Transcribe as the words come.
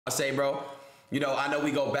I say, bro, you know, I know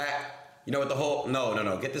we go back. You know what the whole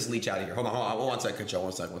no. Get this leech out of here. Hold on. One second, Control.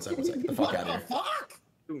 One second. Get the fuck out of here. Fuck!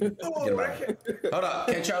 Get him out of here. Hold up,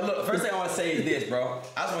 Control. Look, first thing I want to say is this, bro.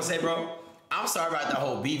 I just want to say, bro, I'm sorry about that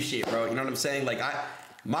whole beef shit, bro. You know what I'm saying? Like,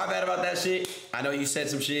 my bad about that shit. I know you said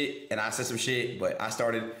some shit and I said some shit, but I just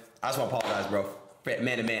want to apologize, bro.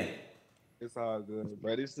 Man to man. It's all good,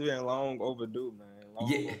 bro. This shit long overdue, man.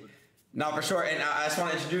 Yeah. No, for sure. And I just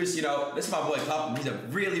want to introduce, you know, this is my boy Cup. He's a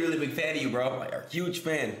really, really big fan of you, bro. Like a huge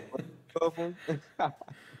fan. What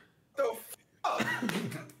the fuck?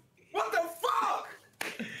 What the fuck?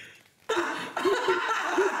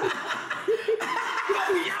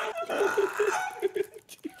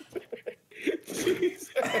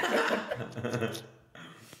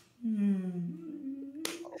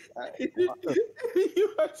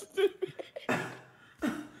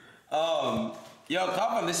 Yo,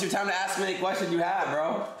 Cup, this is your time to ask me any questions you have,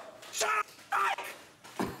 bro. Shut up!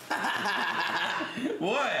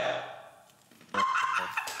 What?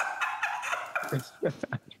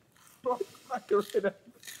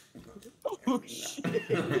 Oh shit!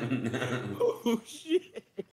 Oh shit!